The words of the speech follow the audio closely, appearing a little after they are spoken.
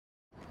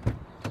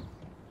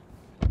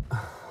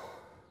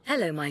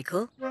Hello,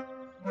 Michael.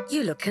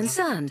 You look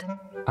concerned.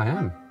 I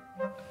am.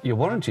 Your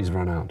warranty's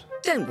run out.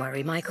 Don't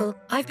worry, Michael.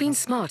 I've been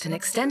smart and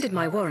extended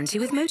my warranty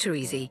with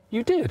MotorEasy.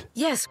 You did?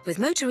 Yes, with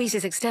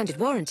MotorEasy's extended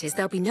warranties,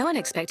 there'll be no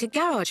unexpected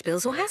garage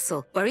bills or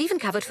hassle. We're even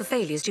covered for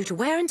failures due to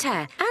wear and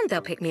tear, and they'll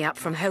pick me up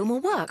from home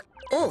or work,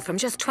 all from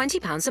just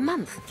 £20 a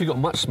month. If you got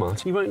much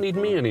smarter, you won't need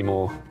me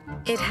anymore.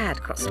 It had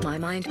crossed my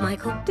mind,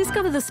 Michael.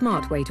 Discover the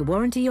smart way to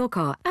warranty your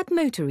car at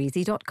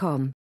MotorEasy.com.